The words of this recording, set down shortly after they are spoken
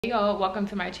Hey y'all, welcome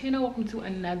to my channel. Welcome to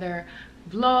another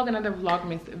vlog, another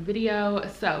vlogmas video.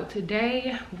 So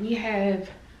today we have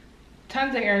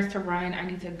tons of errands to run. I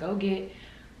need to go get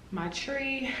my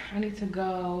tree. I need to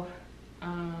go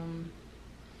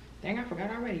dang, I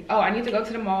forgot already. Oh, I need to go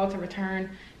to the mall to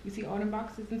return. You see all them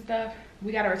boxes and stuff?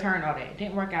 We gotta return all that. It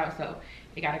didn't work out, so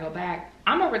it gotta go back.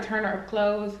 I'm a returner of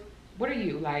clothes. What are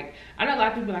you? Like, I know a lot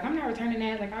of people are like, I'm not returning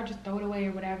that, like I'll just throw it away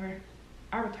or whatever.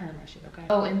 I return my shit, okay?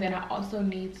 Oh, and then I also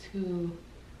need to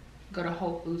go to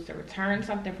Whole Foods to return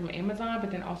something from Amazon,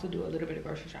 but then also do a little bit of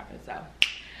grocery shopping. So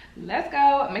let's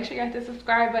go. Make sure you hit the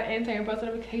subscribe button, turn your post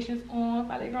notifications on,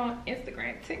 follow your girl on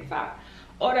Instagram, TikTok,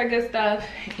 all that good stuff,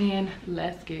 and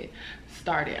let's get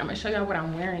started. I'm gonna show y'all what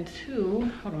I'm wearing too.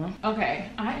 Hold on. Okay,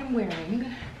 I am wearing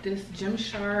this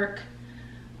Gymshark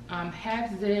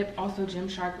half zip, also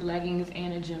Gymshark leggings,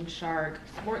 and a Gymshark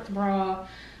sports bra.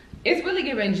 It's really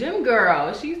giving gym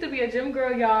girl. She used to be a gym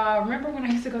girl, y'all. Remember when I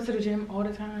used to go to the gym all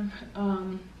the time?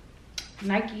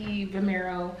 Nike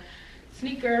Vomero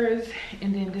sneakers,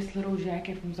 and then this little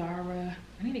jacket from Zara.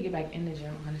 I need to get back in the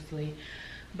gym, honestly,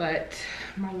 but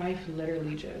my life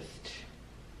literally just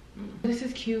This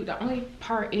is cute. The only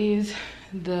part is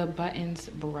the buttons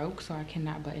broke, so I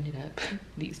cannot button it up.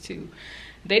 These two,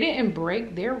 they didn't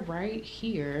break. They're right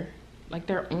here, like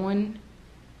they're on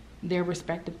their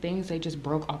respective things. They just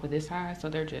broke off of this side, so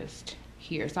they're just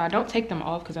here. So I don't take them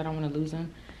off because I don't want to lose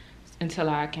them until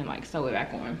I can like sew it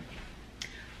back on.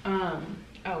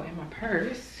 Oh, and my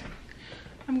purse,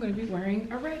 I'm gonna be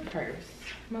wearing a red purse,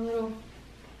 my little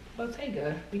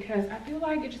Bottega, because I feel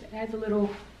like it just adds a little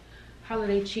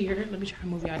holiday cheer. Let me try to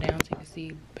move y'all down so you can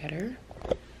see better.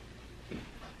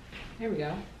 There we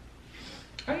go.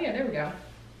 Oh yeah, there we go.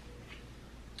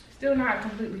 Still not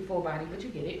completely full body, but you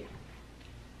get it.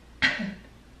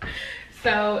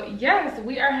 So yes,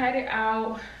 we are headed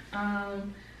out.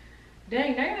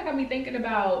 Dang, now y'all got me thinking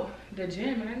about the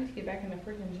gym, and I need to get back in the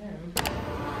freaking gym.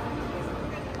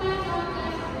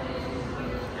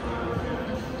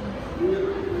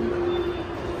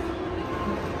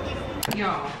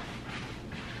 Y'all,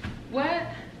 what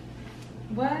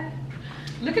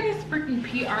look at this freaking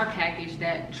PR package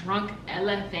that Drunk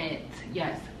Elephant,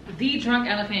 yes, the Drunk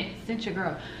Elephant sent your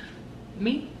girl.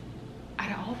 Me,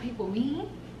 out of all people, me,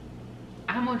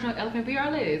 I'm on Drunk Elephant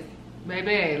PR list.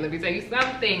 Baby, let me tell you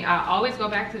something. I always go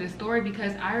back to this story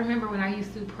because I remember when I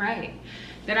used to pray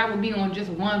that I would be on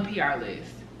just one PR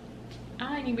list.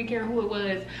 I didn't even care who it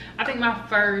was. I think my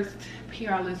first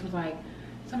PR list was like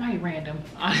somebody random,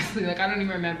 honestly, like I don't even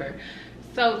remember.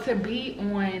 So to be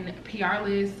on PR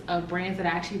lists of brands that I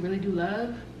actually really do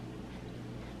love,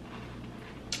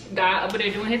 God over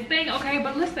there doing his thing, okay?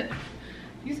 But listen,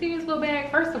 you see this little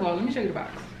bag? First of all, let me show you the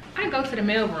box. I go to the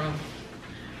mailroom.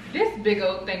 This big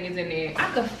old thing is in there.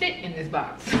 I could fit in this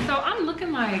box. So I'm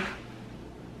looking like,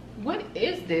 what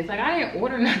is this? Like, I didn't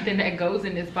order nothing that goes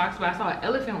in this box, but I saw an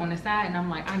elephant on the side, and I'm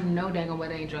like, I know dang well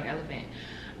ain't Drunk Elephant.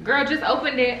 Girl, just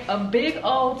opened it, a big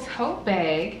old tote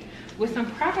bag with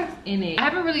some products in it. I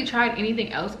haven't really tried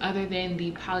anything else other than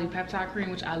the polypeptide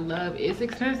cream, which I love. It's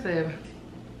expensive,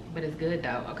 but it's good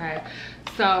though, okay?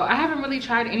 So I haven't really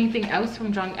tried anything else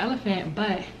from Drunk Elephant,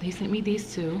 but they sent me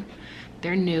these two.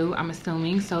 They're new, I'm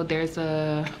assuming. So there's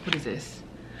a, what is this?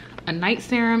 A night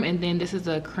serum, and then this is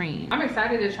a cream. I'm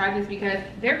excited to try this because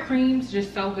their cream's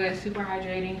just so good, super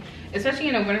hydrating. Especially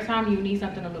in the wintertime, you need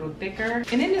something a little thicker.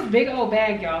 And in this big old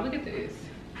bag, y'all, look at this.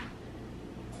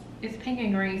 It's pink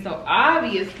and green, so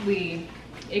obviously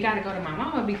it gotta go to my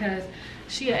mama because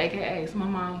she a AKA, so my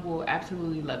mom will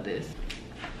absolutely love this.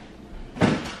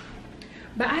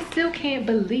 But I still can't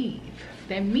believe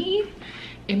that me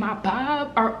and my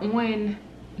Bob are on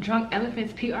Drunk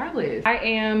Elephant's PR list. I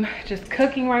am just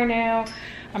cooking right now.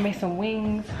 I made some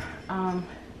wings.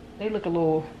 They look a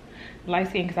little light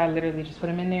skinned because I literally just put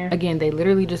them in there. Again, they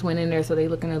literally just went in there, so they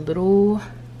looking a little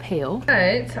pale.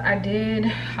 But I did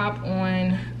hop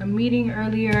on a meeting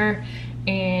earlier,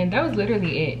 and that was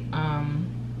literally it.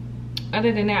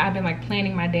 Other than that, I've been like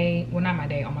planning my day. Well, not my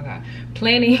day, oh my God.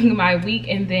 Planning my week,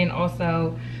 and then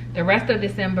also the rest of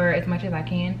December as much as I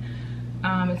can.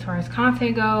 As far as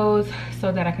content goes,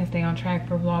 so that I can stay on track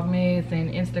for Vlogmas and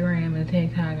Instagram and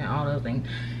TikTok and all those things.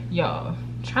 Y'all,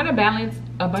 trying to balance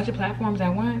a bunch of platforms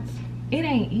at once, it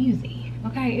ain't easy,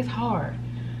 okay? It's hard,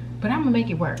 but I'm gonna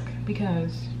make it work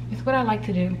because it's what I like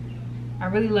to do. I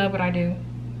really love what I do,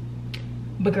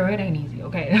 but girl, it ain't easy,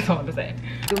 okay? That's all I'm gonna say.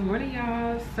 Good morning,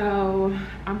 y'all. So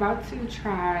I'm about to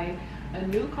try a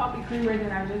new coffee creamer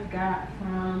that I just got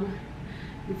from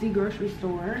the grocery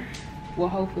store. Well,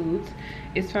 Whole Foods.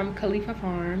 It's from Khalifa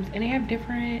Farms, and they have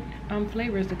different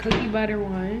flavors. The cookie butter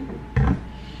one,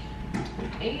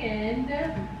 And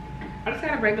I just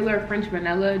got a regular French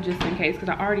vanilla just in case, because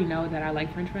I already know that I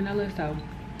like French vanilla. So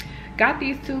got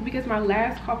these two because my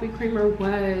last coffee creamer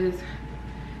was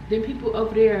them people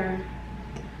over there,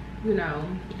 you know,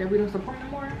 that we don't support no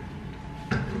more.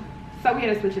 So we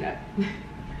had to switch it up.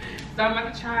 So I'm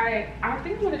gonna try, I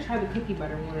think I'm gonna try the cookie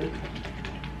butter one.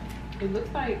 It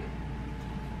looks like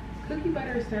cookie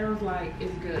butter sounds like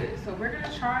it's good. So we're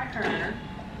gonna try her.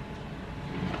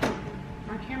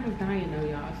 My camera's dying though,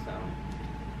 y'all, so.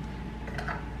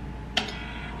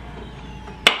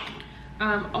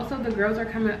 Also the girls are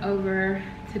coming over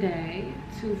today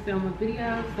to film a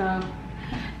video, so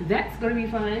that's gonna be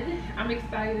fun. I'm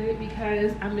excited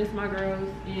because I miss my girls,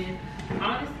 and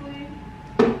honestly,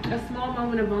 a small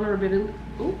moment of vulnerability.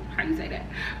 Ooh, how you say that?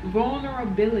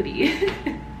 Vulnerability.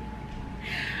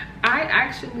 I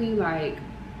actually like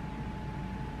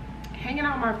hanging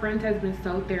out with my friends has been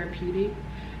so therapeutic,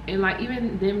 and like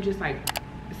even them just like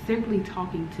simply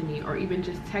talking to me, or even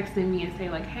just texting me and say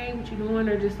like, hey, what you doing,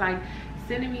 or just like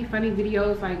sending me funny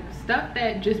videos, like stuff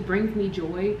that just brings me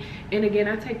joy. And again,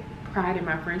 I take pride in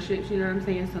my friendships, you know what I'm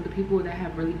saying? So the people that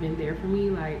have really been there for me,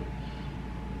 like,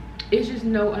 it's just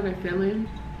no other feeling.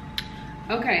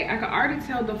 Okay, I can already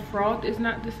tell the froth is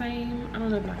not the same. I don't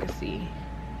know if I can see,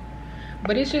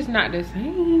 but it's just not the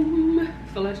same.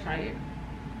 So let's try it.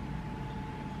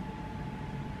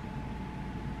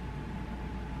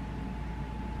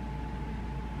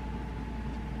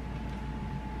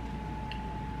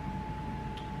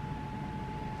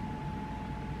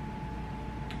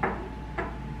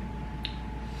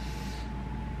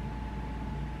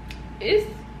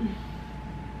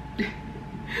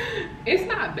 It's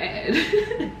not bad.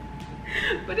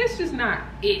 But it's just not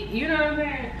it, you know what I'm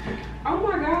saying? Oh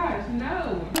my gosh,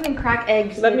 no. I can crack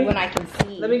eggs when I can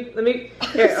see. Let me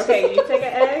here, okay, you take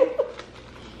an egg,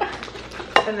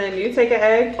 and then you take an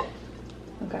egg.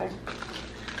 Okay.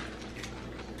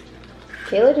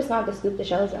 Kayla just not to scoop the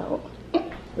shells out.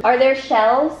 Are there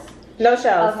shells? No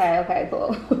shells. Okay,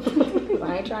 cool.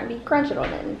 I ain't trying to be crunching on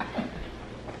it.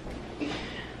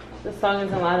 This song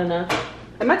isn't loud enough.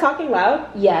 Am I talking loud?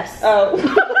 Yes. Oh.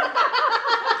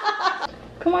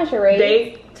 Come on, Sheree.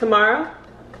 Date tomorrow.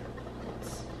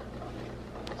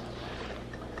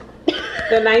 The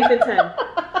 9th and 10th.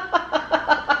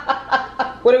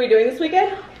 What are we doing this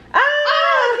weekend?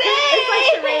 Oh,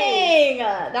 dang!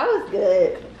 That was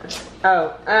good.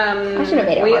 Oh, I should have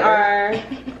made it we harder. are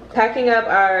packing up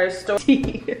our store.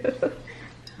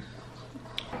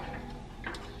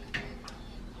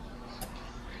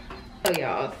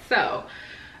 Y'all, so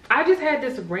I just had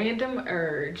this random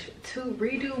urge to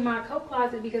redo my coat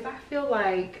closet because I feel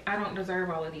like I don't deserve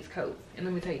all of these coats, and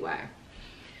let me tell you why.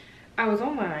 I was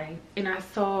online and I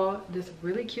saw this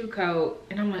really cute coat,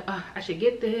 and I'm like, oh, I should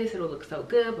get this, it'll look so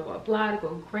good, blah blah blah, it'll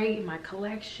go great in my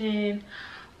collection.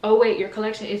 Oh wait, your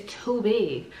collection is too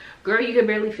big, girl. You can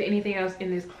barely fit anything else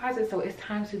in this closet, so it's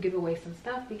time to give away some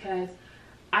stuff because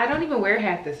I don't even wear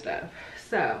half this stuff,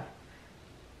 so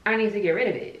I need to get rid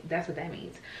of it. That's what that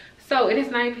means. So it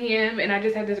is 9 p.m. and I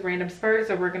just had this random spurt,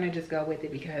 so we're gonna just go with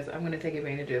it because I'm gonna take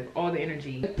advantage of all the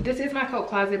energy. This is my coat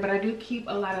closet, but I do keep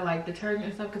a lot of like detergent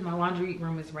and stuff because my laundry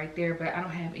room is right there, but I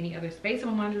don't have any other space in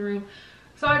my laundry room,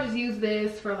 so I just use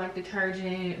this for like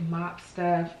detergent, mop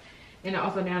stuff, and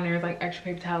also down there is like extra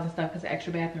paper towels and stuff because the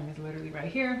extra bathroom is literally right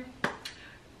here.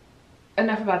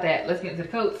 Enough about that. Let's get into the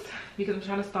coats because I'm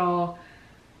trying to stall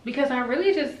because I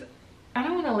really just, I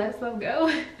don't want to let stuff go.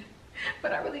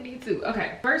 But I really need to.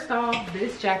 Okay, first off,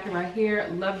 this jacket right here,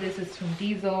 love this. It's from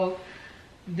Diesel.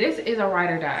 This is a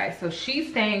ride or die, so she's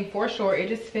staying for sure. It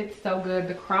just fits so good.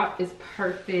 The crop is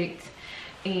perfect,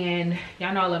 and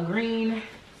y'all know I love green,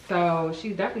 so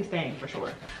she's definitely staying for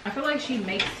sure. I feel like she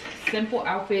makes simple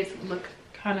outfits look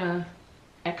kind of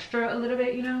extra a little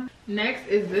bit, you know. Next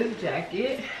is this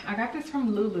jacket. I got this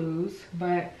from Lulu's,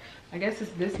 but I guess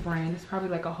it's this brand. It's probably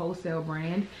like a wholesale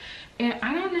brand, and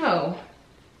I don't know,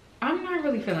 I'm not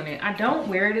really feeling it. I don't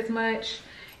wear it as much.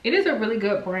 It is a really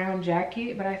good brown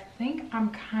jacket, but I think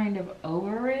I'm kind of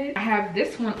over it. I have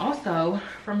this one also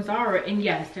from Zara, and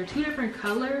yes, they're two different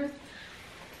colors,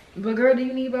 but girl, do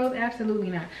you need both?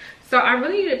 Absolutely not. So I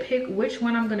really need to pick which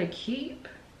one I'm gonna keep.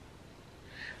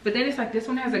 But then it's like this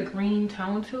one has a green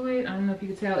tone to it. I don't know if you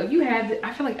can tell. If you have it,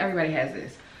 I feel like everybody has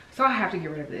this, so I have to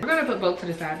get rid of this. We're gonna put both to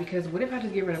the side because what if I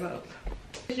just get rid of both?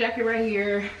 This jacket right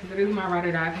here, literally my ride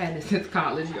or die. I've had this since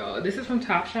college, y'all. This is from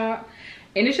Topshop,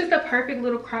 and it's just a perfect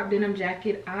little crop denim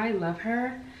jacket. I love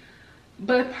her,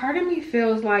 but part of me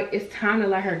feels like it's time to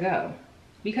let her go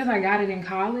because I got it in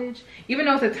college. Even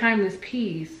though it's a timeless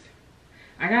piece,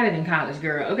 I got it in college,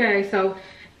 girl. Okay, so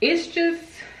it's just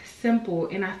simple,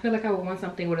 and I feel like I would want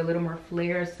something with a little more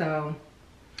flair. So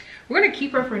we're gonna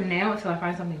keep her for now until I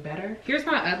find something better. Here's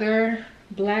my other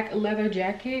black leather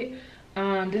jacket.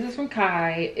 This is from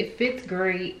Kake. It fits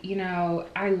great. You know,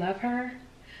 I love her,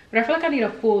 but I feel like I need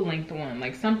a full length one,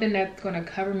 like something that's gonna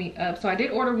cover me up. So I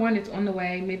did order one. It's on the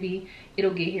way. Maybe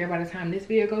it'll get here by the time this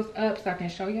video goes up so I can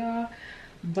show y'all.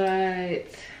 But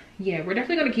yeah, we're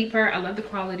definitely gonna keep her. I love the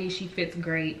quality. She fits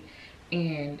great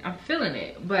and I'm feeling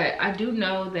it. But I do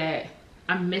know that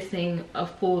I'm missing a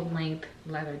full length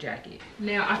leather jacket.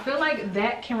 Now I feel like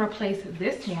that can replace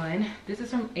this one. This is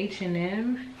from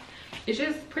H&M. It's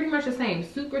just pretty much the same,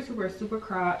 super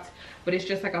cropped, but it's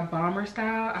just like a bomber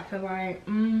style. I feel like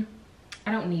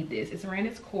I don't need this. It's ran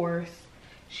its course.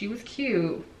 She was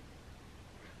cute,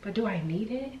 but do I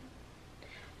need it?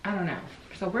 I don't know.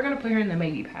 So we're gonna put her in the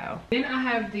maybe pile. Then I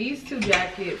have these two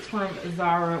jackets from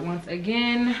Zara once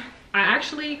again. I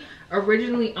actually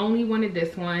originally only wanted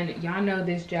this one. Y'all know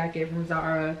this jacket from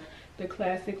Zara, the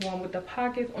classic one with the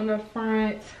pockets on the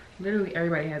front. Literally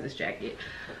everybody has this jacket,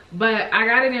 but I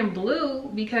got it in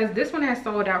blue because this one has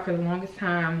sold out for the longest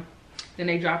time. Then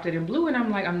they dropped it in blue and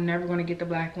I'm like, I'm never going to get the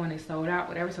black one. It's sold out,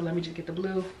 whatever, so let me just get the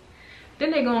blue.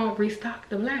 Then they gonna restock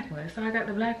the black one, so I got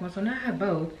the black one. So now I have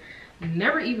both.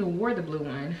 Never even wore the blue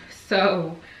one,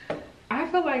 so I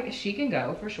feel like she can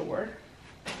go for sure.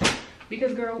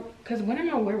 Because girl, when am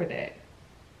I wear with that?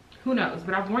 Who knows?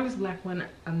 But I've worn this black one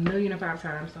 1,005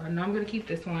 times, so I know I'm gonna keep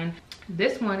this one.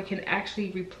 This one can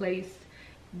actually replace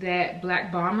that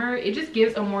black bomber. It just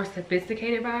gives a more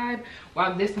sophisticated vibe,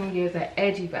 while this one gives an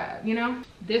edgy vibe, you know?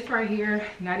 This right here,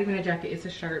 not even a jacket, it's a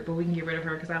shirt, but we can get rid of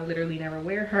her because I literally never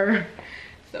wear her.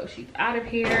 So she's out of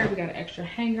here. We got an extra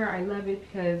hanger. I love it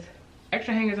because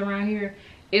extra hangers around here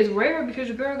is rare because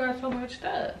your girl got so much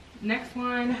stuff. Next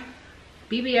one,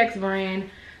 BBX brand.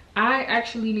 I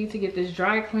actually need to get this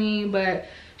dry clean, but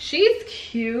she's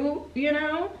cute, you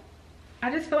know? I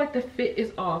just feel like the fit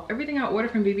is off. Everything I order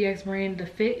from BBX brand, the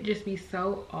fit just be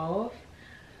so off.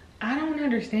 I don't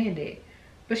understand it,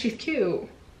 but she's cute.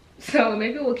 So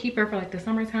maybe we'll keep her for like the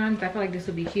summertime, because I feel like this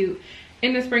would be cute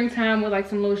in the springtime with like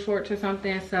some little shorts or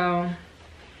something. So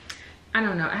I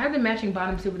don't know. I have the matching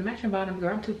bottoms too, but the matching bottoms,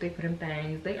 girl, I'm too thick for them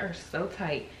things. They are so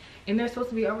tight. And they're supposed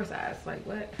to be oversized, like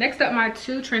what? Next up, my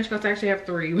two trench coats. I actually have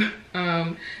three.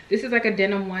 This is like a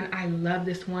denim one. I love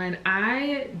this one.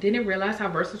 I didn't realize how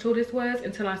versatile this was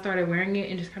until I started wearing it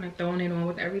and just kind of throwing it on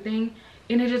with everything.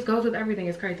 And it just goes with everything.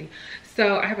 It's crazy.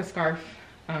 So I have a scarf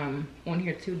on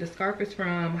here too. The scarf is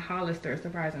from Hollister,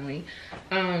 surprisingly.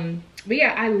 But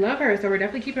yeah, I love her. So we're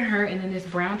definitely keeping her. And then this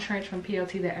brown trench from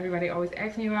PLT that everybody always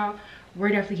asks me about, we're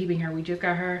definitely keeping her. We just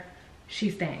got her.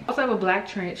 She's staying. I also have a black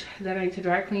trench that I need to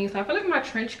dry clean. So I feel like my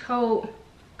trench coat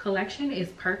collection is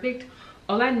perfect.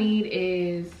 All I need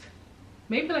is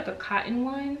maybe like a cotton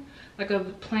one, like a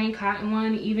plain cotton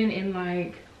one, even in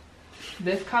like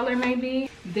this color maybe.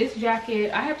 This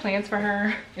jacket, I had plans for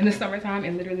her in the summertime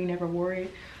and literally never wore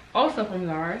it. Also from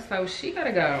Zara, so she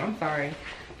gotta go. I'm sorry,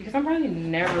 because I'm probably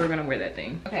never gonna wear that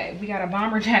thing. Okay, we got a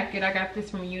bomber jacket. I got this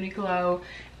from Uniqlo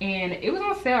and it was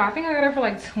on sale. I think I got it for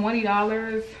like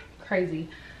 $20. Crazy,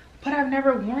 but I've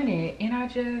never worn it, and I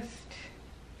just,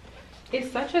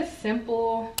 it's such a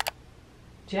simple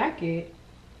jacket.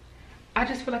 I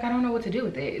just feel like I don't know what to do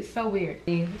with it. It's so weird.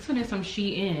 This one is some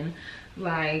Shein,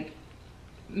 like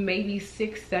maybe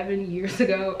 6-7 years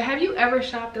ago. Have you ever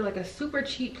shopped at like a super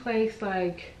cheap place,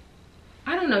 like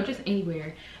I don't know, just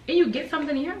anywhere, and you get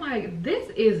something and you're like, this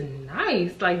is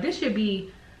nice, like this should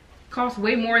be cost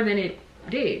way more than it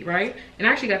did, right? And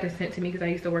I actually got this sent to me because I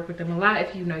used to work with them a lot.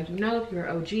 If you know, you know. If you're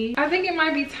an OG, I think it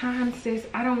might be time, sis.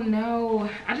 I don't know.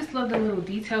 I just love the little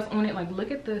details on it. Like,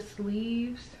 look at the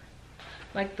sleeves,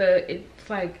 like it's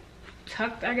like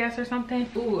tucked, I guess, or something.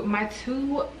 Ooh, my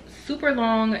two super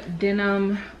long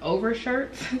denim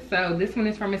overshirts. So this one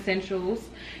is from Essentials,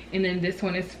 and then this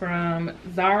one is from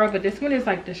Zara, but this one is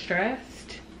like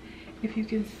distressed, if you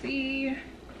can see.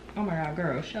 Oh my god,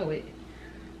 girl, show it.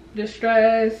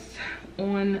 Distressed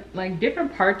on like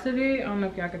different parts of it. I don't know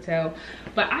if y'all could tell,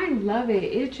 but I love it.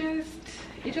 It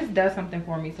just does something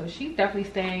for me. So she's definitely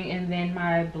staying. And then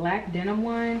my black denim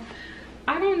one,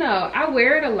 I don't know, I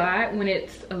wear it a lot when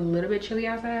it's a little bit chilly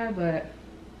outside, but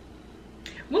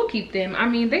we'll keep them. I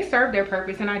mean, they serve their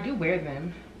purpose and I do wear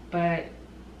them, but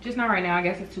just not right now. I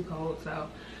guess it's too cold, so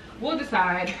we'll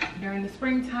decide during the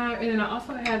springtime. And then I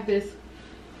also have this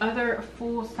other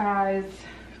full-size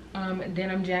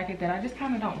denim jacket that I just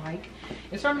kind of don't like.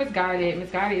 It's from Misguided.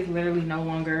 Misguided is literally no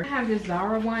longer. I have this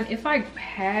Zara one. It's like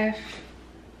half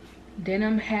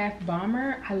denim half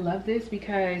bomber. I love this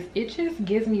because it just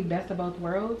gives me best of both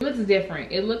worlds. It looks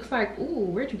different. It looks like, ooh,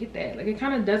 where'd you get that? Like, it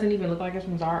kind of doesn't even look like it's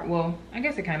from Zara. Well, I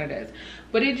guess it kind of does,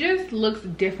 but it just looks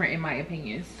different in my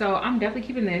opinion. So I'm definitely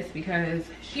keeping this because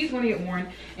she's going to get worn,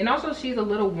 and also she's a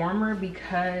little warmer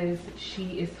because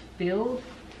she is filled,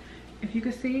 if you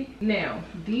can see. Now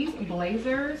these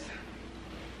blazers,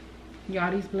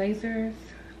 y'all, these blazers,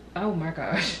 oh my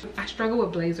gosh, I struggle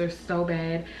with blazers so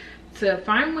bad to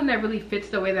find one that really fits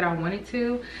the way that I want it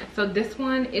to. So this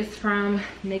one is from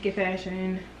Naked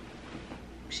Fashion.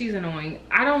 She's annoying.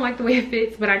 I don't like the way it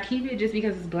fits, but I keep it just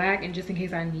because it's black and just in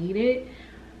case I need it.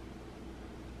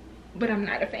 But I'm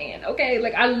not a fan, okay?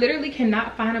 Like, I literally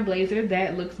cannot find a blazer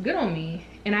that looks good on me.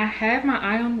 And I have my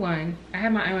eye on one. I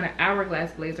have my eye on an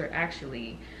hourglass blazer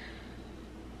actually,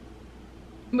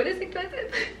 but it's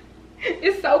expensive.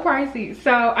 It's so pricey.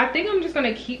 So I think I'm just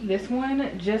gonna keep this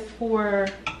one just for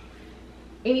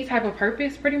any type of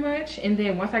purpose pretty much, and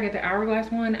then once I get the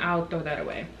hourglass one, I'll throw that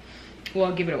away.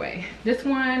 Well, give it away. This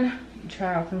one,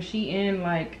 child, from Shein,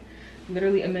 like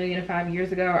literally 1,000,005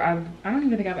 years ago. I don't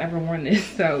even think I've ever worn this,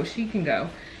 so she can go.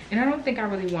 And I don't think I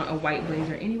really want a white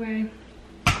blazer anyway.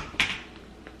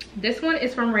 This one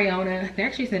is from Rayona. They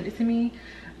actually sent it to me.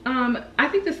 I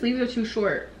think the sleeves are too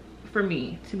short for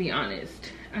me, to be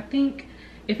honest. I think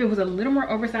if it was a little more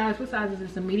oversized, what size is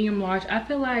this, a medium large? I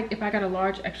feel like if I got a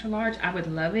large, extra large, I would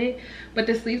love it, but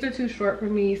the sleeves are too short for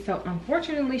me, so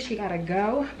unfortunately she gotta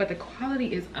go. But the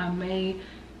quality is amazing.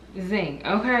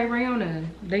 Okay, Rayona,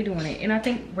 they doing it. And I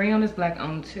think Rayona's black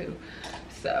owned too,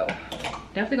 so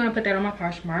definitely gonna put that on my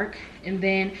Poshmark. And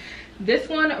then this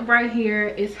one right here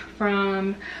is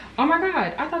from, oh my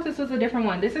god, I thought this was a different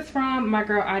one. This is from my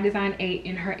girl I Design 8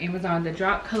 in her Amazon The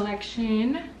Drop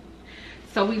collection.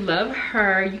 So we love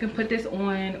her. You can put this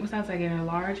on, what size I get, a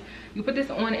large? You put this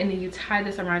on and then you tie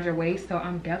this around your waist. So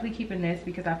I'm definitely keeping this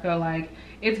because I feel like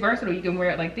it's versatile. You can wear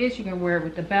it like this, you can wear it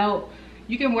with the belt,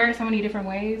 you can wear it so many different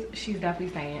ways. She's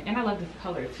definitely staying, and I love this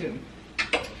color too.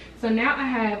 So now I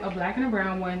have a black and a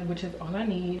brown one, which is all I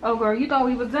need. Oh girl, you thought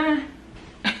we was done?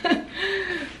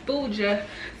 Fooled ya.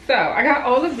 So I got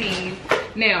all of these.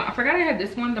 Now I forgot I had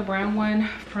this one, the brown one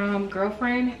from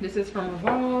Girlfriend. This is from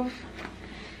Revolve,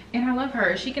 and I love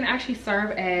her. She can actually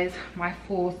serve as my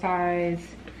full size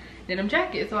denim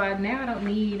jacket, so now I don't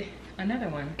need another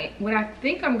one. What I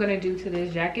think I'm gonna do to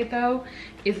this jacket though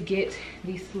is get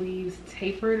these sleeves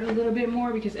tapered a little bit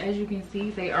more, because as you can see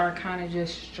they are kind of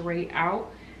just straight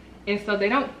out, and so they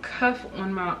don't cuff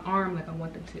on my arm like I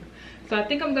want them to. So I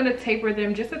think I'm gonna taper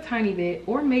them just a tiny bit,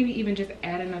 or maybe even just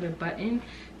add another button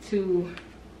to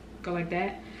go like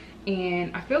that.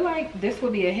 And I feel like this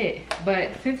will be a hit, but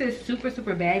since it's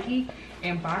super baggy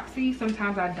and boxy,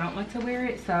 sometimes I don't like to wear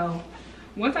it. So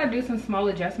once I do some small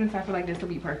adjustments, I feel like this will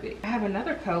be perfect. I have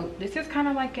another coat. This is kind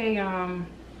of like a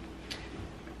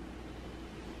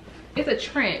it's a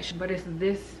trench, but it's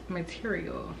this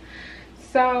material.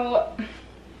 So,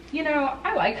 you know,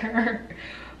 I like her,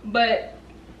 but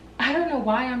I don't know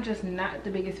why I'm just not the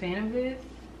biggest fan of this.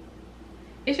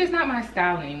 It's just not my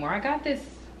style anymore. I got this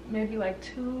maybe like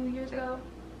 2 years ago,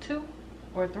 2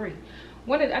 or 3.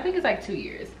 I think it's like 2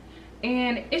 years.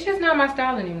 And it's just not my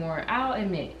style anymore, I'll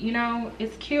admit. You know,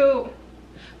 it's cute,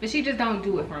 but she just don't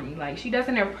do it for me. Like, she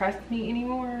doesn't impress me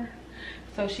anymore,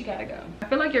 so she gotta go. I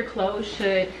feel like your clothes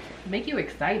should make you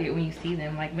excited when you see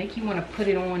them, like make you want to put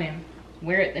it on and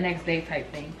wear it the next day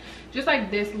type thing. Just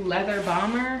like this leather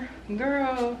bomber,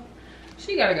 girl,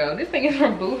 she gotta go. This thing is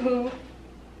from Boohoo.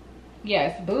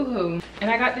 Yes, Boohoo. And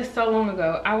I got this so long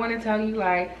ago. I want to tell you,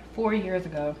 like 4 years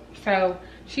ago. So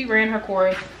she ran her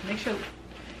course. Make sure,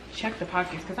 check the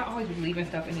pockets, because I always be leaving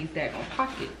stuff in these daggone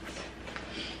pockets.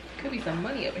 Could be some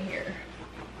money up in here.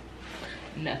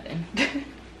 Nothing.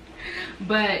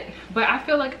 but I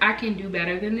feel like I can do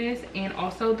better than this. And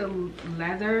also the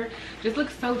leather just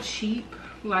looks so cheap.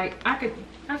 Like I could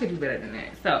do better than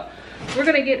that. So we're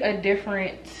gonna get a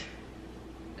different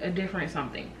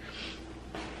something.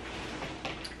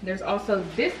 There's also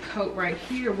this coat right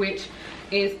here, which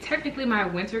is technically my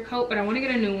winter coat, but I want to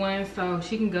get a new one so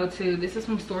she can go to. This is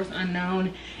from Source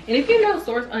Unknown, and if you know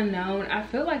Source Unknown, I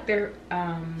feel like their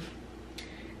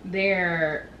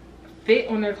fit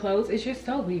on their clothes is just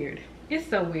so weird. It's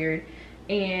so weird,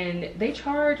 and they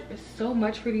charge so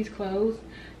much for these clothes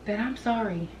that I'm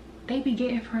sorry, they be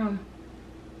getting from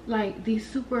like these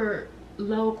super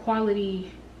low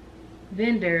quality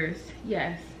vendors.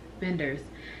 Yes, vendors.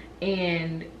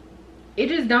 And it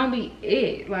just don't be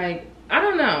it. Like, I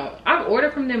don't know, I've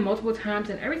ordered from them multiple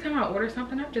times, and every time I order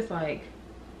something I'm just like,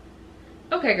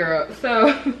 Okay, girl,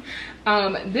 so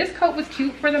this coat was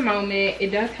cute for the moment. It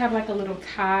does have like a little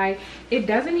tie. It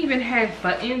doesn't even have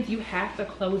buttons. You have to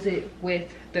close it with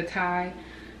the tie.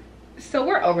 So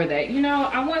we're over that. You know,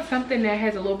 I want something that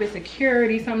has a little bit of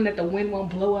security, something that the wind won't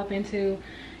blow up into.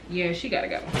 Yeah, she gotta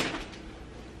go.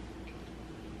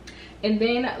 And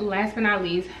then last but not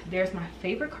least, there's my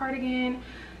favorite cardigan.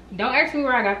 Don't ask me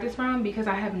where I got this from because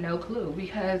I have no clue,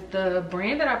 because the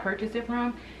brand that I purchased it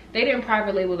from, they didn't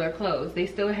private label their clothes. They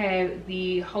still have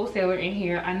the wholesaler in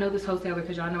here. I know this wholesaler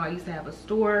because y'all know I used to have a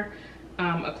store,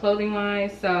 a clothing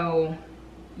line. So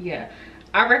yeah,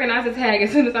 I recognized the tag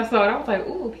as soon as I saw it. I was like,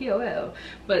 ooh, POL.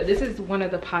 But this is one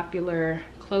of the popular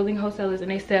clothing wholesalers,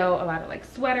 and they sell a lot of like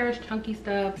sweaters, chunky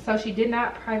stuff. So she did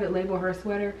not private label her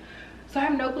sweater. So I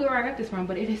have no clue where I got this from,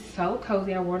 but it is so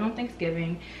cozy. I wore it on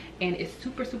Thanksgiving, and it's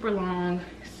super, super long,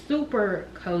 super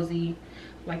cozy.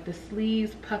 Like the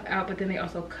sleeves puff out, but then they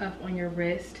also cuff on your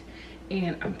wrist.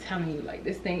 And I'm telling you, like,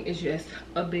 this thing is just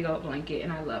a big old blanket,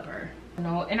 and I love her. You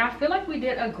know, and I feel like we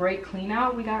did a great clean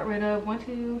out. We got rid of 1,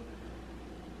 2,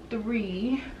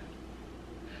 3,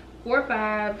 4,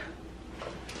 5,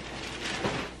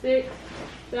 6,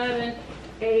 7,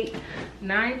 8,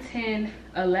 9, 10,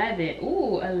 11.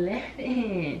 Ooh,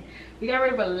 11. We got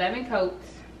rid of 11 coats.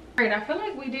 All right, I feel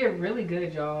like we did really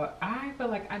good, y'all. I feel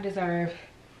like I deserve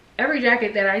every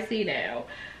jacket that I see now.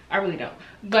 I really don't,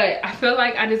 but I feel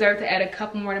like I deserve to add a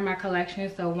couple more to my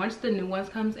collection. So once the new ones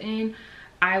comes in,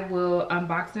 I will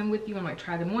unbox them with you and like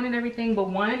try them on and everything. But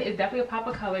one is definitely a pop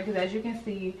of color, because as you can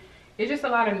see, it's just a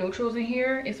lot of neutrals in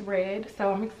here. It's red,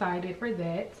 so I'm excited for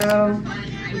that. So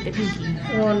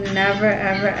we'll never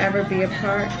ever ever be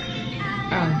apart.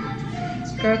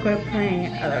 Oh, girl, quit playing.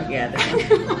 Oh yeah,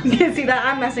 you can see that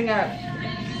I'm messing up.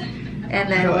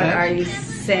 And then what are you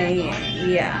saying?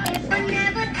 Yeah. We'll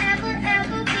never ever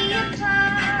ever be apart.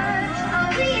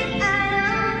 I'll be out.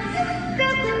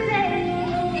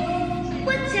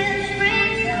 What's your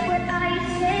phrase? What are you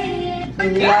saying?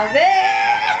 Love it.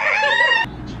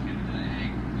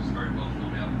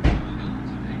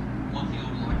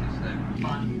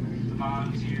 The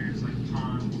bottoms here is like a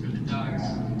pond for the ducks,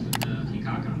 with the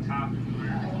peacock on top, and we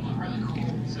wanted to make them look really cool.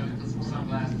 So we put some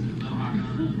sunglasses and a mohawk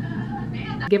on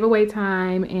them. Giveaway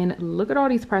time, and look at all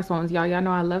these press-ons, y'all. Y'all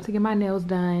know I love to get my nails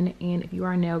done, and if you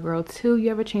are a nail girl too, you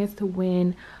have a chance to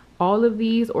win all of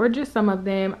these or just some of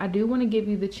them. I do want to give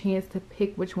you the chance to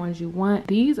pick which ones you want.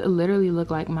 These literally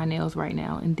look like my nails right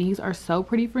now, and these are so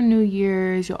pretty for New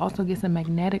Year's. You'll also get some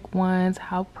magnetic ones.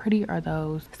 How pretty are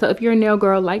those? So if you're a nail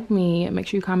girl like me, make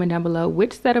sure you comment down below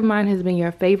which set of mine has been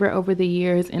your favorite over the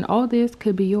years, and all this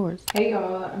could be yours. Hey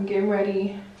y'all, I'm getting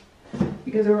ready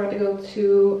because we're about to go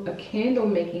to a candle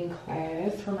making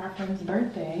class for my friend's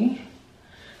birthday.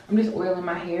 I'm just oiling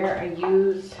my hair. I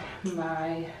used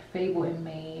my Fable and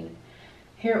Mane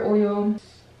hair oil.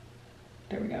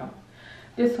 There we go.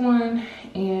 This one,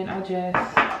 and I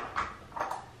just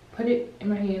put it in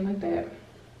my hand like that.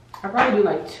 I probably do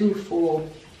like 2 full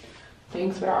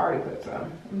things, but I already put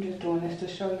some. I'm just doing this to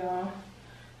show y'all.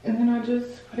 And then I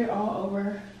just put it all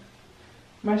over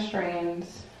my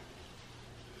strands.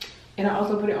 And I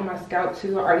also put it on my scalp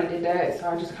too. I already did that, so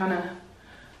I just kind of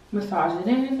massage it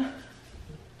in.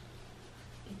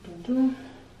 Okay.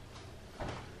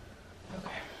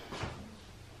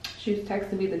 She was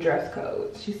texting me the dress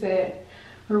code. She said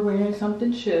we're wearing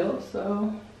something chill,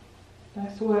 so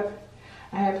that's what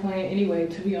I had planned anyway,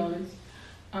 to be honest.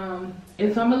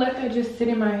 And so I'm gonna let that just sit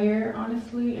in my hair,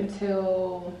 honestly,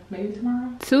 until maybe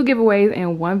tomorrow. 2 giveaways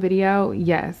in 1 video.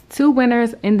 Yes, 2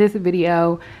 winners in this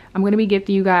video. I'm gonna be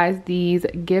gifting you guys these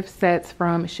gift sets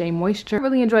from Shea Moisture. I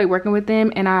really enjoyed working with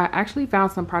them, and I actually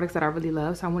found some products that I really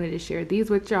love, so I wanted to share these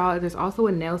with y'all. There's also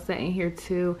a nail set in here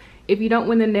too. If you don't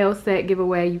win the nail set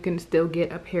giveaway, you can still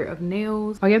get a pair of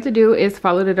nails. All you have to do is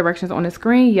follow the directions on the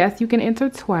screen. Yes, you can enter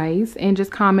twice, and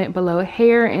just comment below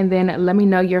hair, and then let me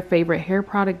know your favorite hair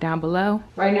product down below.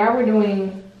 Right now we're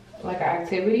doing like an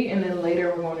activity, and then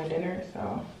later we're going to dinner,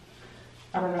 so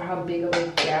I don't know how big of a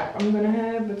gap I'm gonna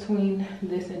have between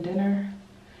this and dinner,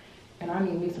 and I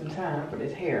need me some time for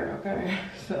this hair, okay?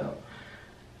 So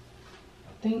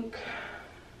I think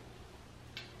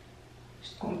it's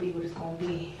just gonna be what it's gonna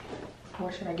be.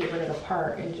 Or should I get rid of the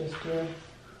part and just do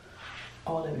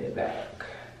all of it back?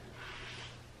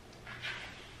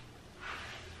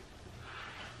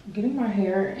 Getting my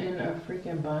hair in a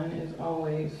freaking bun is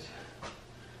always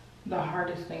the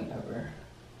hardest thing ever,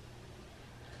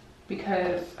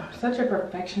 because I'm such a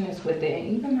perfectionist with it.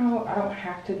 And even though I don't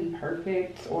have to be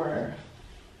perfect, or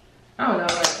I don't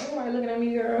know, like anybody looking at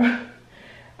me, girl,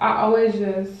 I always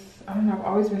just, I don't know, I've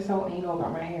always been so anal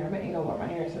about my hair. I've been anal about my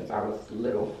hair since I was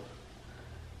little.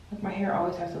 Like, my hair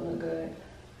always has to look good.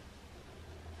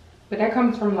 But that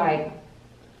comes from, like,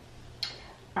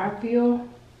 I feel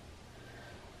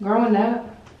growing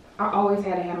up, I always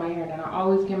had to have my hair done. I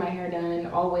always get my hair done,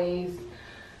 always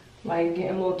like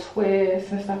getting little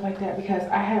twists and stuff like that, because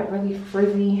I had really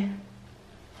frizzy,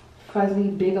 fuzzy,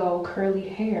 big old curly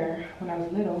hair when I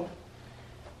was little.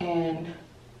 And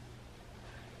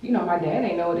you know, my dad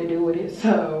ain't know what to do with it,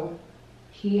 so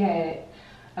he had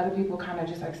other people kind of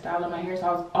just like styling my hair.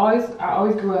 So I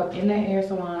always grew up in that hair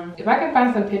salon. If I can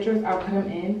find some pictures, I'll put them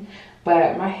in.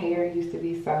 But my hair used to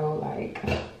be so like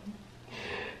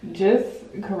just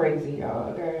crazy,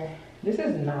 y'all. Girl, this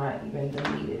is not even the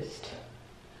neatest.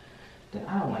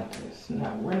 I don't like this.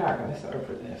 No, we're not gonna settle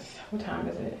for this. What time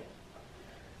is it?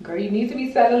 Girl, you need to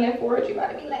be settling for it. You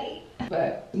gotta be late.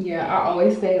 But yeah, I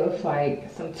always stay with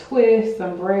like some twists,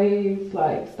 some braids,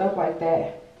 like stuff like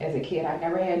that. As a kid, I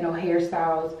never had no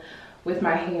hairstyles with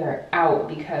my hair out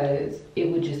because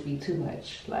it would just be too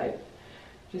much, like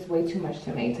just way too much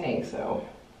to maintain. So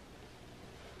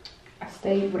I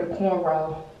stayed with a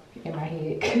cornrow in my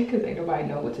head because ain't nobody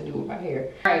know what to do with my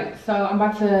hair. All right, so I'm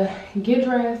about to get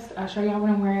dressed. I'll show y'all what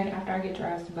I'm wearing after I get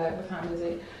dressed. But what time is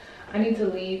it? I need to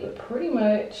leave pretty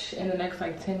much in the next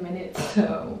like 10 minutes.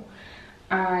 So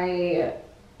I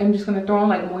am just gonna throw on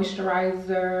like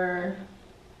moisturizer.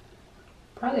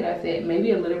 Probably that's it.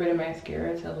 Maybe a little bit of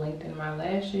mascara to lengthen my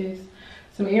lashes.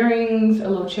 Some earrings, a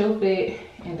little chill fit,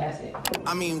 and that's it.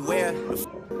 I mean, where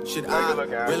should I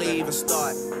really even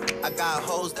start? I got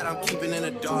hoes that I'm keeping in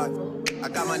the dark. I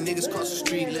got my niggas across the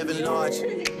street living large.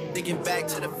 Thinking back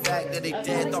to the fact that they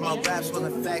dead. Thought my raps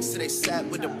wasn't facts, so they sat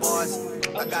with the bars.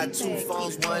 I got 2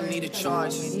 phones, one need a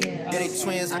charge. Yeah, they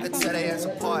twins, I could tell they ass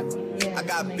apart. I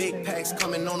got big packs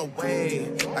coming on the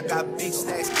way. I got big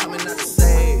stacks coming out to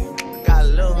save. Got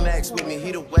Lil Max with me,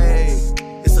 he the way.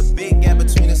 It's a big gap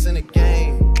between us in the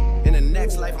game. In the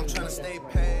next life, I'm trying to stay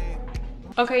paid.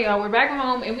 Okay, y'all, we're back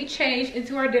home and we changed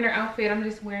into our dinner outfit. I'm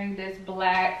just wearing this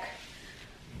black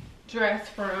dress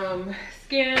from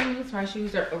Skims. My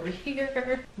shoes are over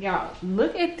here. Y'all,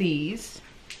 look at these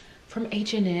from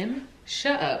H&M.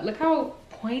 Shut up. Look how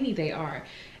pointy they are.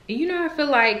 And you know, I feel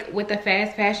like with the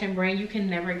fast fashion brand, you can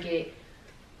never get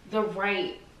the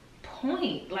right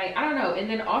point. Like, I don't know. And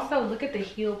then also look at the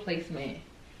heel placement.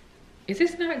 Is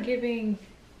this not giving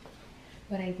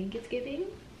what I think it's giving?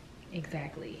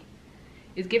 Exactly.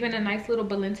 It's giving a nice little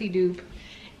Balenci dupe.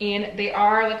 And they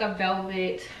are like a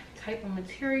velvet type of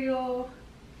material.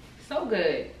 So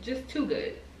good. Just too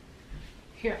good.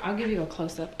 Here, I'll give you a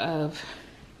close-up of,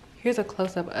 here's a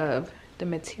close-up of the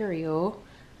material.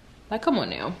 Like, come on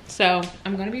now. So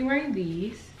I'm gonna be wearing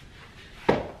these.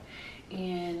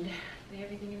 And they have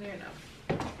anything in there?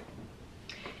 No.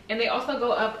 And they also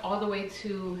go up all the way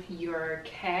to your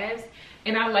calves.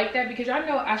 And I like that because y'all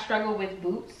know I struggle with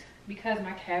boots because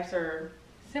my calves are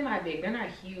semi-big. They're not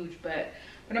huge, but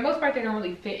for the most part, they don't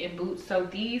really fit in boots. So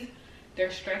these,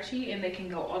 they're stretchy and they can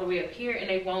go all the way up here and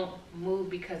they won't move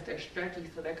because they're stretchy.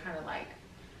 So they're kind of like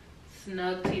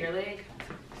snug to your leg.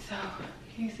 So,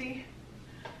 can you see?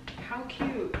 How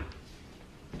cute.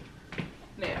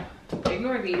 Now,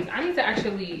 ignore these. I need to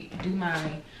actually do my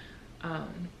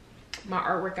my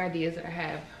artwork ideas that I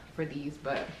have for these,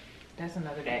 but that's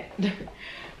another day.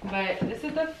 But this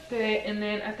is the fit, and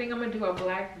then I think I'm gonna do a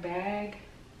black bag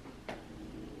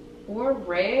or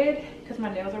red because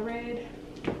my nails are red.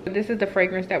 This is the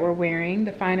fragrance that we're wearing.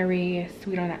 The Finery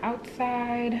Sweet on the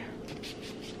outside.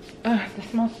 This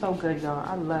smells so good, y'all.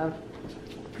 I love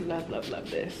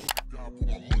this.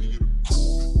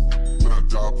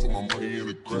 Put my money in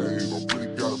the grave. I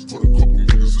really gotta put a couple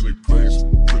niggas in their place.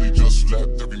 Really just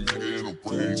slapped every nigga in a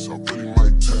race. I really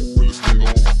might tap realest nigga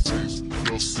on my face.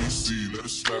 LCC, let it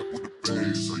slap with the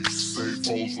bass. I used to save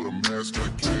foes with a mask and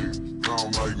a cave. Now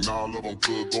I'm like, nah, love, I'm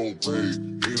good, go away.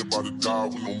 Ain't about to die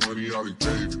with no money I done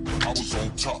gave. I was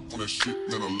on top when that shit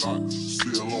meant a lot.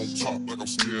 Still on top like I'm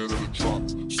scared of the drop.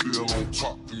 Still on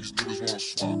top and these niggas wanna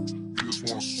swap. Niggas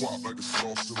wanna swap like it's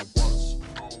lost in a watch.